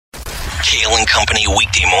Kale and Company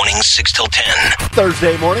weekday mornings 6 till 10.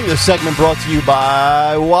 Thursday morning, this segment brought to you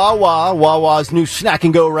by Wawa. Wawa's new Snack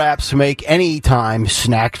and Go wraps make any time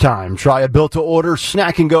snack time. Try a built-to-order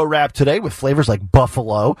Snack and Go wrap today with flavors like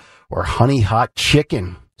buffalo or honey hot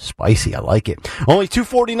chicken. Spicy, I like it. Only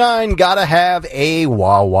 $2.49. Gotta have a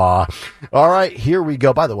Wawa. All right, here we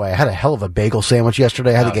go. By the way, I had a hell of a bagel sandwich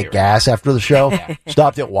yesterday. I had to get gas after the show.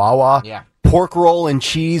 Stopped at Wawa. Yeah. Pork roll and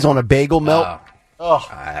cheese on a bagel melt.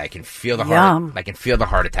 I can feel the heart. I can feel the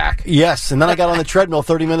heart attack. Yes, and then I got on the treadmill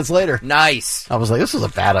 30 minutes later. Nice. I was like, this is a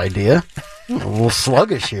bad idea. I'm a little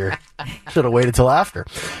sluggish here. Should have waited till after.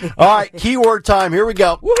 All right, keyword time. Here we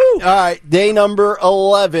go. Woohoo! All right, day number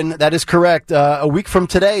 11. That is correct. A week from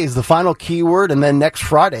today is the final keyword, and then next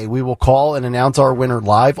Friday we will call and announce our winner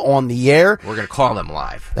live on the air. We're going to call them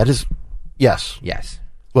live. That is, yes. Yes.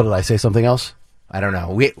 What did I say? Something else? I don't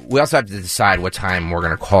know. We also have to decide what time we're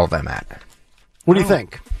going to call them at. What do you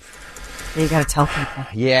think? You got to tell people.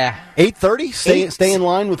 Yeah. 8:30? Stay in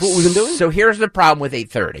line with what we've been doing? So here's the problem with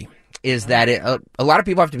 8:30 is that a lot of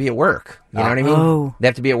people have to be at work. You know what I mean? Oh. They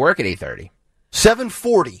have to be at work at 8:30.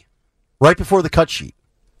 7:40, right before the cut sheet.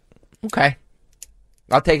 Okay.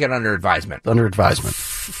 I'll take it under advisement. Under advisement.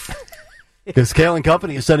 Because Kale and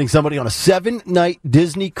Company is sending somebody on a 7-night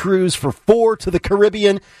Disney cruise for 4 to the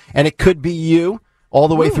Caribbean, and it could be you. All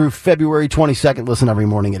the way through February 22nd. Listen every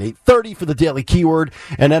morning at 8:30 for the daily keyword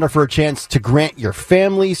and enter for a chance to grant your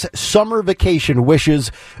family's summer vacation wishes,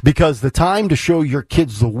 because the time to show your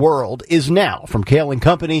kids the world is now. From Kale and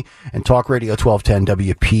Company and Talk Radio 1210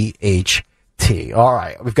 WPHT. All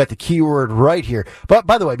right, we've got the keyword right here. But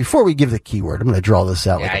by the way, before we give the keyword, I'm going to draw this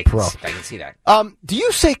out like a pro. I can see that. Do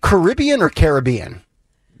you say Caribbean or Caribbean?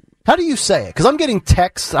 How do you say it? Because I'm getting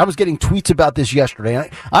texts. I was getting tweets about this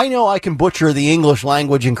yesterday. I know I can butcher the English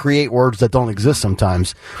language and create words that don't exist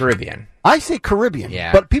sometimes. Caribbean. I say Caribbean.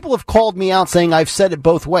 Yeah. But people have called me out saying I've said it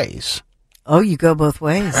both ways. Oh, you go both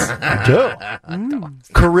ways. I do.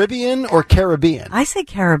 Caribbean or Caribbean? I say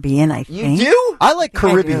Caribbean, I think. You do? I like I do.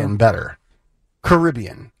 Caribbean better.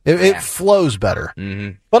 Caribbean. It flows better.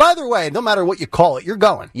 Mm-hmm. But either way, no matter what you call it, you're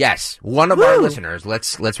going. Yes. One of our listeners,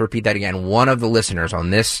 let's repeat that again. One of the listeners on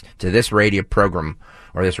this radio program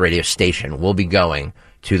or this radio station will be going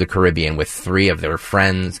to the Caribbean with 3 of their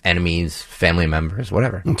friends, enemies, family members,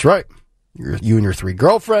 whatever. That's right. You and your 3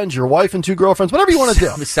 girlfriends, your wife and 2 girlfriends, whatever you want to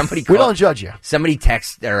do. We don't judge you. Somebody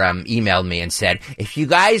texted or emailed me and said, if you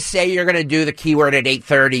guys say you're going to do the keyword at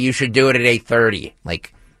 8:30, you should do it at 8:30.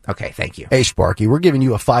 Like, okay, thank you. Hey, Sparky, we're giving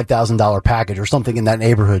you a $5,000 package or something in that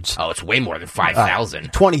neighborhood. Oh, it's way more than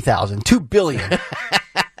 5,000. 20,000, $2 billion.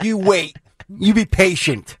 You wait. You be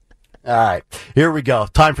patient. All right, here we go.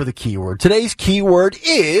 Time for the keyword. Today's keyword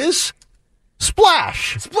is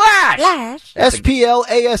splash. Splash! Flash. Splash.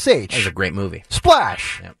 That was a great movie.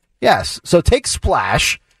 Splash. Yep. Yes. So take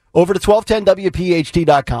Splash over to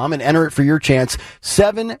 1210WPHT.com and enter it for your chance.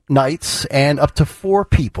 7 nights and up to 4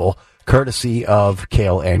 people, courtesy of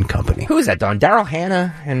Kale and Company. Who is that, Don? Daryl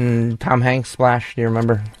Hannah and Tom Hanks, Splash. Do you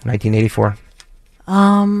remember? 1984.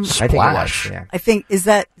 Splash. I think it was, yeah. I think, is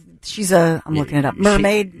that, I'm looking it up.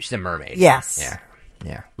 Mermaid? She's a mermaid. Yes.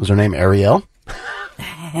 Yeah. Was her name Ariel?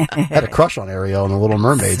 Had a crush on Ariel in The Little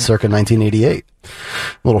Mermaid circa 1988.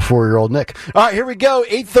 Little 4-year-old Nick. All right, here we go.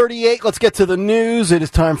 8:38. Let's get to the news. It is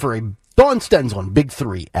time for a Dawn Stens on Big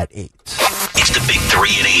 3 at 8. It's the Big 3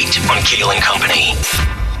 at 8 on Kale and Company.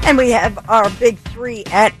 And we have our Big 3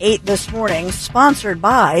 at 8 this morning, sponsored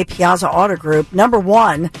by Piazza Auto Group. Number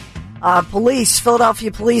 1,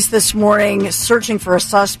 Philadelphia police this morning searching for a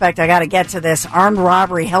suspect. I got to get to this. Armed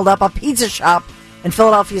robbery held up a pizza shop in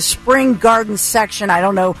Philadelphia's Spring Garden section. I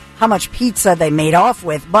don't know how much pizza they made off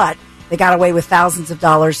with, but they got away with thousands of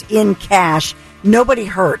dollars in cash. Nobody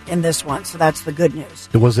hurt in this one, so that's the good news.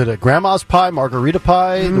 Was it a grandma's pie, margarita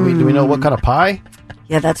pie? Do we know what kind of pie?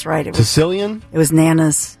 Yeah, that's right. It was Sicilian? It was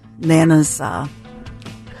Nana's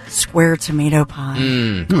square tomato pie.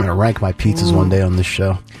 I'm going to rank my pizzas one day on this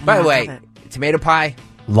show. By the I way, love tomato pie?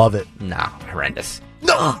 Love it. No, horrendous.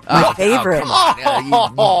 No, My favorite. come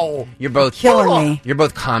on. You're both Killing me. You're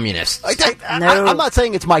both communists. I'm not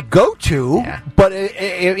saying it's my go-to, but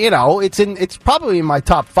it's probably in my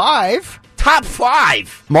top 5. Top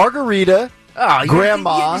 5. Margarita,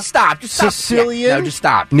 grandma, stop. Just stop. Sicilian, Yeah, no, just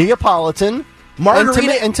stop. Neapolitan,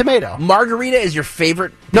 Margarita and tomato. Margarita is your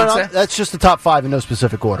favorite pizza? No, that's just the top 5 in no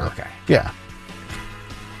specific order. Okay. Yeah.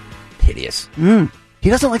 Hideous. He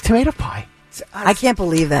doesn't like tomato pie. I can't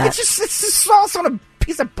believe that. It's just sauce on a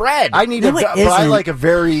piece of bread. I need No, but it I isn't. like a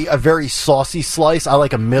very saucy slice. I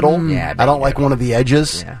like a middle. Yeah, I don't like one of the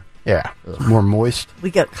edges. Yeah. Yeah, more moist.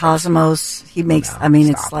 We got Cosmos. He makes.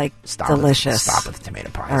 It's like delicious. Stop with the tomato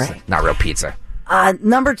pie. All It's right. not real pizza.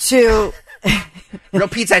 Number 2. Real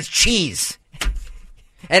pizza has cheese,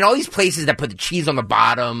 and all these places that put the cheese on the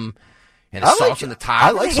bottom and the sauce on the top.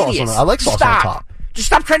 I like sauce on. I like sauce on top. Just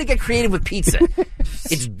stop trying to get creative with pizza.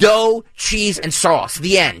 It's dough, cheese, and sauce.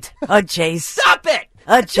 The end. Oh, jeez. Stop it.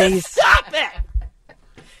 Oh, jeez. Stop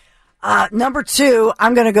it. Number 2,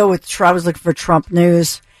 I'm going to go with. I was looking for Trump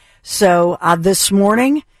news. So this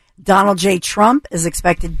morning, Donald J. Trump is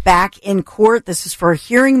expected back in court. This is for a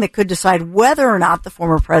hearing that could decide whether or not the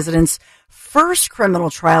former president's first criminal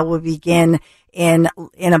trial will begin in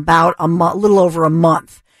about little over a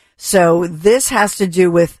month. So this has to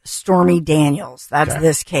do with Stormy Daniels. That's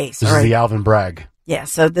this case. This is the Alvin Bragg. Yeah.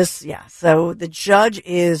 So the judge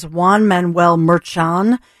is Juan Manuel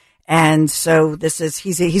Merchan. And so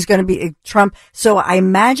he's going to be Trump. So I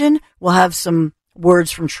imagine we'll have some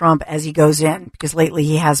words from Trump as he goes in, because lately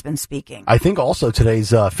he has been speaking. I think also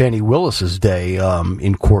today's Fannie Willis's day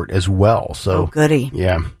in court as well. So goody.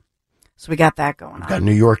 Yeah. So we got that going on. Got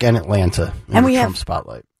New York and Atlanta in the Trump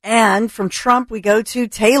spotlight. And from Trump, we go to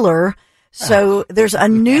Taylor. So I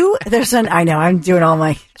know, I'm doing all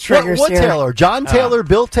my triggers what here. Taylor? John Taylor,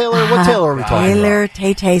 Bill Taylor? What Taylor are we talking Taylor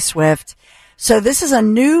about? Tay Swift. So this is a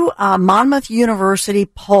new Monmouth University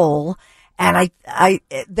poll. And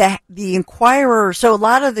the Inquirer, so a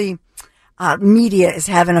lot of the media is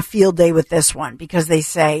having a field day with this one, because they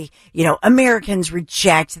say, Americans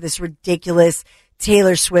reject this ridiculous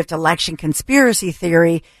Taylor Swift election conspiracy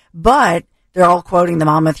theory, but they're all quoting the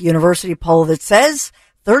Monmouth University poll that says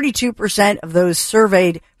 32% of those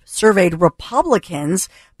surveyed Republicans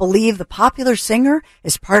believe the popular singer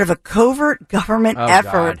is part of a covert government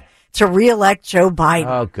effort to reelect Joe Biden.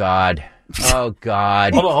 Oh, God. Oh,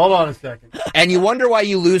 God. Hold on a second. And you wonder why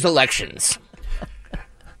you lose elections.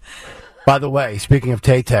 By the way, speaking of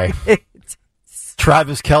Tay-Tay,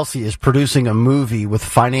 Travis Kelce is producing a movie with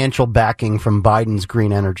financial backing from Biden's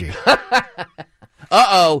green energy.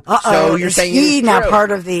 Uh-oh. So you're saying he's not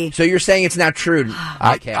part of the... So you're saying it's not true.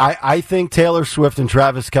 Okay. I think Taylor Swift and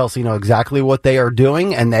Travis Kelce know exactly what they are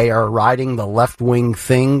doing, and they are riding the left-wing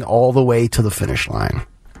thing all the way to the finish line.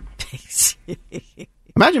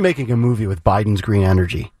 Imagine making a movie with Biden's green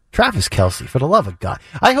energy. Travis Kelce, for the love of God.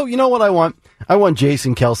 I hope, you know what I want? I want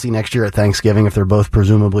Jason Kelce next year at Thanksgiving, if they're both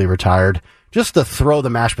presumably retired, just to throw the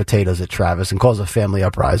mashed potatoes at Travis and cause a family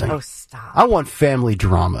uprising. Oh, stop. I want family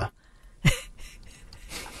drama.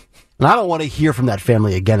 And I don't want to hear from that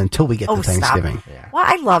family again until we get to Thanksgiving. Yeah. Well,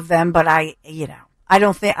 I love them, but I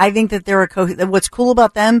think that they're what's cool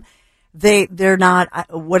about them, they're not,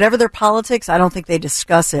 whatever their politics, I don't think they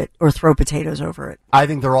discuss it or throw potatoes over it. I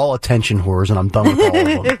think they're all attention whores, and I'm done with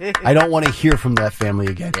all of them. I don't want to hear from that family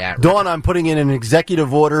again. Yeah, Dawn, I'm putting in an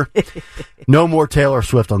executive order. No more Taylor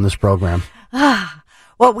Swift on this program.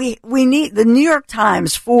 Well, we need the New York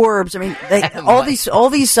Times, Forbes. I mean, all these.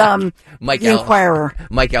 The Inquirer.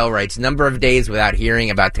 Mike L writes, number of days without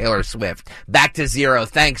hearing about Taylor Swift. Back to zero.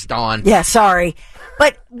 Thanks, Dawn. Yeah, sorry.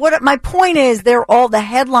 But my point is, the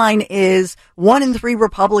headline is 1 in 3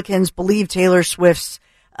 Republicans believe Taylor Swift's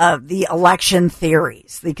the election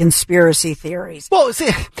theories, the conspiracy theories. Well,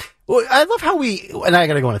 see, I love how and I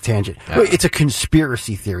got to go on a tangent. It's a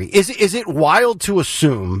conspiracy theory. Is it wild to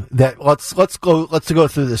assume that let's go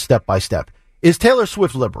through this step by step? Is Taylor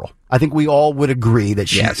Swift liberal? I think we all would agree that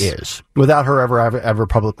she is, without her ever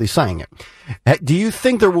publicly saying it. Do you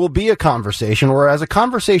think there will be a conversation, or has a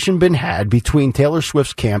conversation been had between Taylor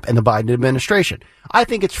Swift's camp and the Biden administration? I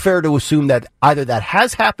think it's fair to assume that either that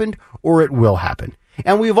has happened or it will happen.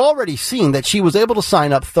 And we've already seen that she was able to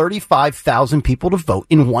sign up 35,000 people to vote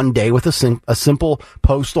in one day with a simple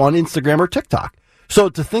post on Instagram or TikTok. So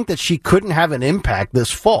to think that she couldn't have an impact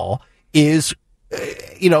this fall is,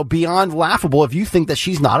 beyond laughable if you think that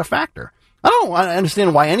she's not a factor. I don't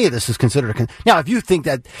understand why any of this is considered now, if you think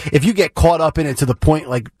that if you get caught up in it to the point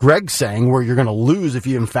like Greg's saying where you're going to lose if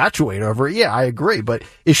you infatuate over it, yeah, I agree. But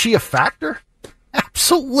is she a factor?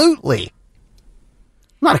 Absolutely.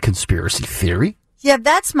 Not a conspiracy theory. Yeah,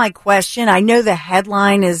 that's my question. I know the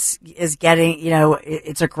headline is getting,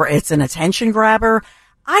 it's an attention grabber.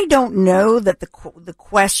 I don't know that the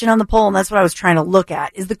question on the poll, and that's what I was trying to look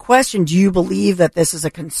at, is the question, do you believe that this is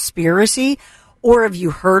a conspiracy, or have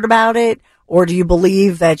you heard about it, or do you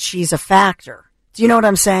believe that she's a factor? Do you know what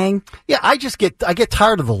I'm saying? Yeah, I get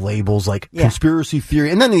tired of the labels like conspiracy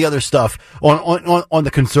theory, and then the other stuff on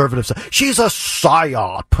the conservative side. She's a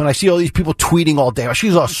psyop, and I see all these people tweeting all day.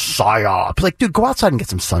 She's a psyop. Like, dude, go outside and get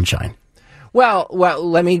some sunshine. Well,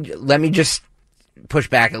 let me just push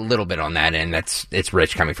back a little bit on that, and it's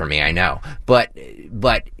rich coming from me, I know. But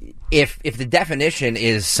if the definition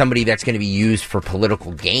is somebody that's going to be used for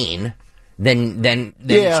political gain, then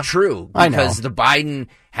it's true, because the Biden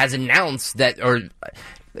has announced that, or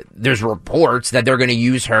there's reports that they're going to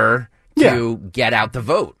use her to get out the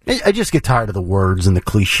vote. I just get tired of the words and the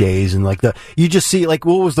cliches and you just see, what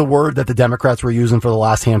was the word that the Democrats were using for the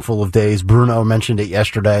last handful of days? Bruno mentioned it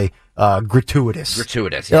yesterday. Gratuitous.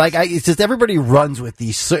 Gratuitous. Yes. It's just everybody runs with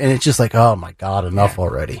these, and it's just oh my God, enough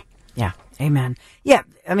already. Yeah. Amen. Yeah.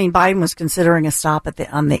 I mean, Biden was considering a stop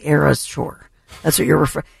on the Eras tour. That's what you're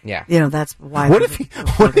referring. Yeah. That's why. What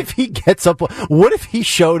if he gets up? What if he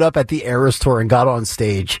showed up at the Eras tour and got on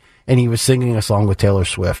stage and he was singing a song with Taylor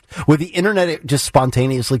Swift? Would the internet just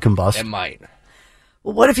spontaneously combust? It might.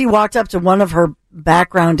 Well, what if he walked up to one of her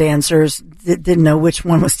background dancers that didn't know which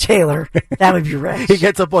one was Taylor? That would be rich. He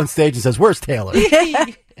gets up on stage and says, "Where's Taylor?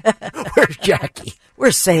 Where's Jackie?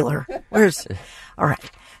 Where's Sailor? Where's?" All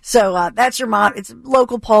right. So that's your mom. It's a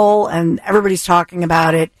local poll, and everybody's talking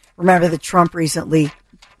about it. Remember that Trump recently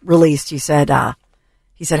released. He said,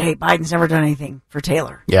 "Hey, Biden's never done anything for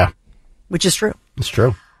Taylor." Yeah, which is true. It's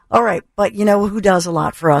true. All right, but you know who does a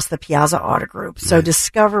lot for us? The Piazza Auto Group. So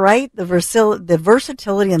discover, the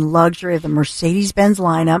versatility and luxury of the Mercedes-Benz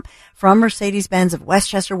lineup from Mercedes-Benz of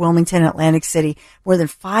Westchester, Wilmington, and Atlantic City. More than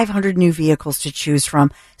 500 new vehicles to choose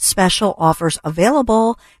from. Special offers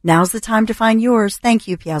available. Now's the time to find yours. Thank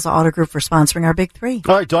you, Piazza Auto Group, for sponsoring our Big Three.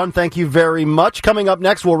 All right, Dawn, thank you very much. Coming up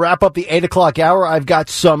next, we'll wrap up the 8 o'clock hour. I've got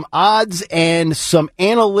some odds and some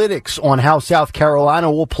analytics on how South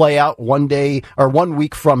Carolina will play out 1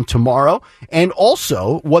 week from tomorrow, and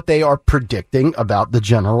also what they are predicting about the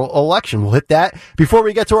general election. We'll hit that before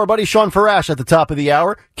we get to our buddy Sean Farash at the top of the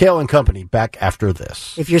hour. Kale and Company back after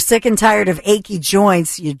this. If you're sick and tired of achy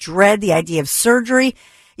joints, you dread the idea of surgery,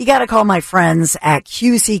 you got to call my friends at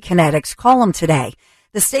QC Kinetics. Call them today.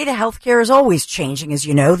 The state of healthcare is always changing, as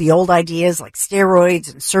you know. The old ideas like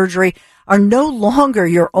steroids and surgery are no longer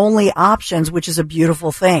your only options, which is a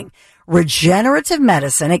beautiful thing. Regenerative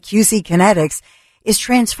medicine at QC Kinetics is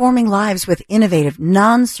transforming lives with innovative,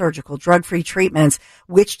 non-surgical, drug-free treatments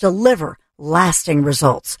which deliver lasting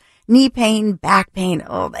results. Knee pain, back pain,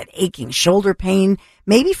 that aching shoulder pain,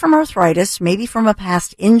 maybe from arthritis, maybe from a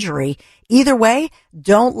past injury. Either way,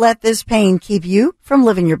 don't let this pain keep you from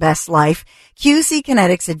living your best life. QC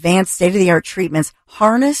Kinetics advanced state-of-the-art treatments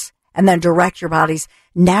harness and then direct your body's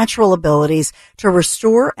natural abilities to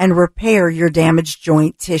restore and repair your damaged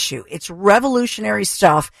joint tissue. It's revolutionary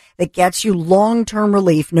stuff that gets you long-term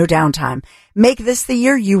relief, no downtime. Make this the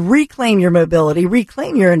year you reclaim your mobility,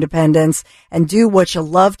 reclaim your independence, and do what you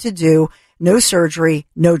love to do. No surgery,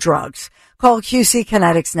 no drugs. Call QC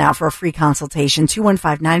Kinetics now for a free consultation,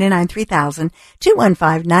 215-999-3000,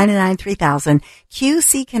 215-999-3000.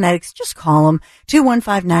 QC Kinetics, just call them,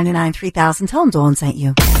 215-999-3000. Tell them Dawn sent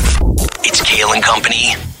you. It's Kale and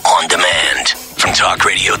Company on demand from Talk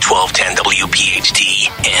Radio 1210 WPHT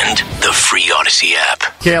and the free Odyssey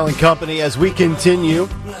app. Kale and Company as we continue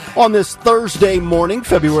on this Thursday morning,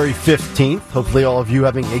 February 15th. Hopefully all of you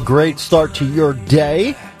having a great start to your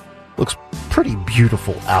day. Looks pretty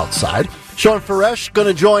beautiful outside. Sean Farash going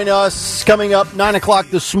to join us coming up 9 o'clock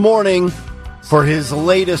this morning for his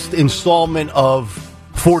latest installment of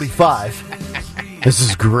 45. This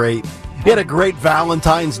is great. He had a great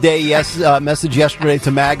Valentine's Day message yesterday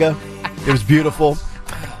to MAGA. It was beautiful.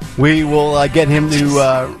 We will get him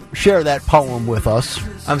to share that poem with us.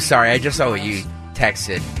 I'm sorry, I just saw what you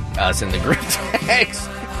texted us in the group text.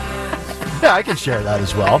 Yeah, I can share that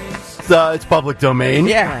as well. It's public domain.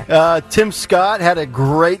 Yeah. Tim Scott had a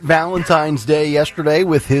great Valentine's Day yesterday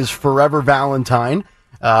with his Forever Valentine.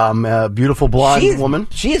 A beautiful blonde woman.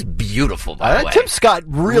 She is beautiful, by the way. Tim Scott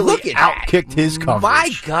really outkicked his coverage.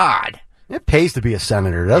 My God. It pays to be a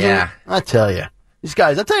senator, doesn't it? I tell you. These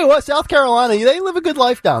guys, I tell you what, South Carolina, they live a good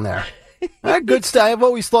life down there. Good stuff. I've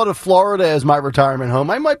always thought of Florida as my retirement home.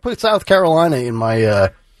 I might put South Carolina in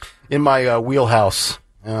my wheelhouse.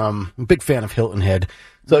 I'm a big fan of Hilton Head.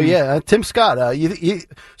 So, Tim Scott.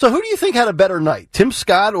 So who do you think had a better night, Tim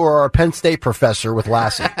Scott or our Penn State professor with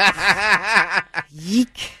Lassie?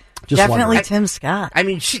 Yeek. Definitely Tim Scott. I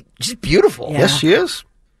mean, she's beautiful. Yeah. Yes, she is.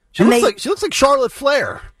 She looks like Charlotte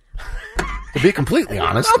Flair. To be completely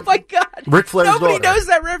honest. Oh, my God. Ric Flair's Nobody daughter. knows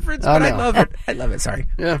that reference, but I love it. I love it. Sorry.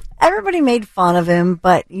 Yeah. Everybody made fun of him,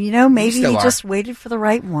 but, maybe he just waited for the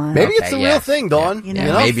right one. Maybe it's the real thing, Dawn.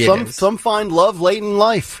 Yeah. Maybe it is. Some find love late in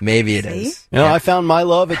life. Maybe it is. I found my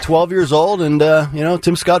love at 12 years old, and,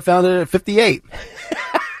 Tim Scott found it at 58.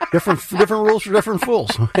 Different rules for different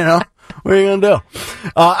fools, What are you going to do?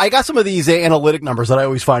 I got some of these analytic numbers that I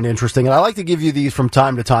always find interesting, and I like to give you these from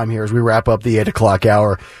time to time here as we wrap up the 8 o'clock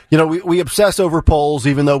hour. You know, we obsess over polls,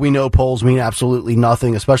 even though we know polls mean absolutely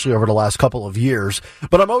nothing, especially over the last couple of years.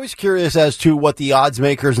 But I'm always curious as to what the odds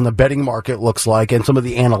makers and the betting market looks like and some of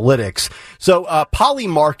the analytics. So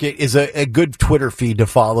Polymarket is a good Twitter feed to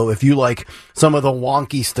follow if you like some of the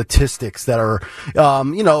wonky statistics that are,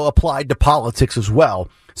 applied to politics as well.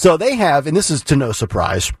 So they have, and this is to no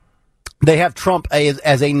surprise, they have Trump as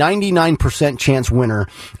a 99% chance winner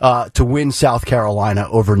to win South Carolina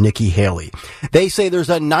over Nikki Haley. They say there's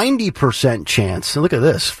a 90% chance. And look at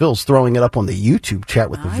this. Phil's throwing it up on the YouTube chat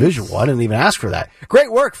with the visual. I didn't even ask for that.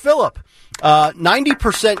 Great work, Philip.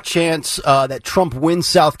 90% chance that Trump wins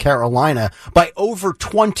South Carolina by over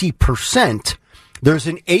 20%. There's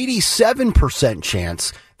an 87%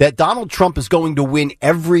 chance that Donald Trump is going to win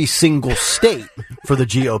every single state for the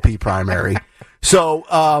GOP primary. So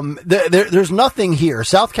there's nothing here.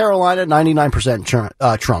 South Carolina,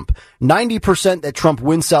 99% Trump. 90% that Trump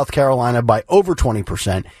wins South Carolina by over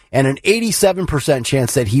 20%, and an 87%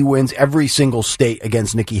 chance that he wins every single state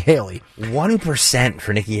against Nikki Haley. 1%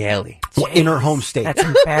 for Nikki Haley. In her home state. That's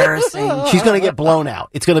embarrassing. She's going to get blown out.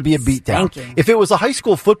 It's going to be a beatdown. Spanking. If it was a high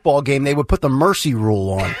school football game, they would put the mercy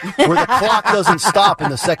rule on, where the clock doesn't stop in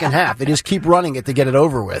the second half. They just keep running it to get it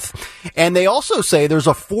over with. And they also say there's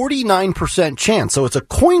a 49% chance, so it's a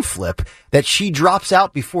coin flip, that she drops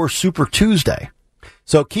out before Super Tuesday.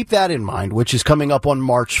 So keep that in mind, which is coming up on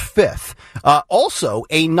March 5th. Also,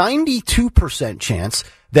 a 92% chance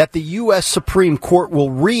that the U.S. Supreme Court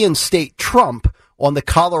will reinstate Trump on the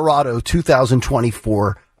Colorado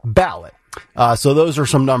 2024 ballot. So those are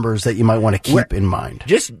some numbers that you might want to keep in mind.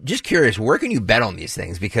 Just curious, where can you bet on these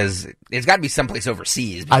things? Because it's got to be someplace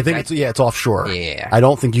overseas. I think it's offshore. Yeah. I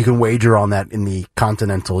don't think you can wager on that in the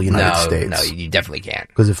continental United States. No, you definitely can't.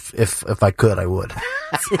 Because if I could, I would.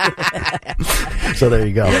 So there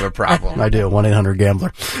you go. You have a problem. I do.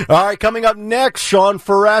 1-800-GAMBLER. All right, coming up next, Sean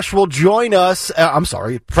Farash will join us.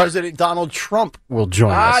 President Donald Trump will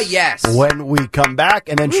join us. Yes. When we come back.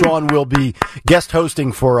 And then Sean will be guest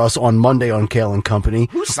hosting for us on Monday on Kale and Company.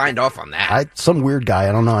 Who signed off on that? Some weird guy.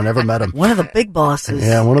 I don't know. I never met him. One of the big bosses.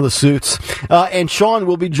 Yeah, one of the suits. And Sean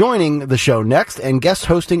will be joining the show next and guest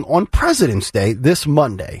hosting on President's Day this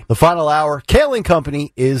Monday. The final hour, Kale and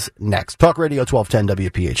Company, is next. Talk Radio 1210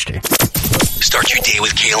 WPHT. Start your day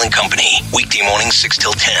with Kale and Company. Weekday mornings 6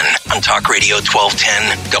 till 10 on Talk Radio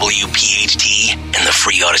 1210 WPHT and the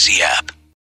free Odyssey app.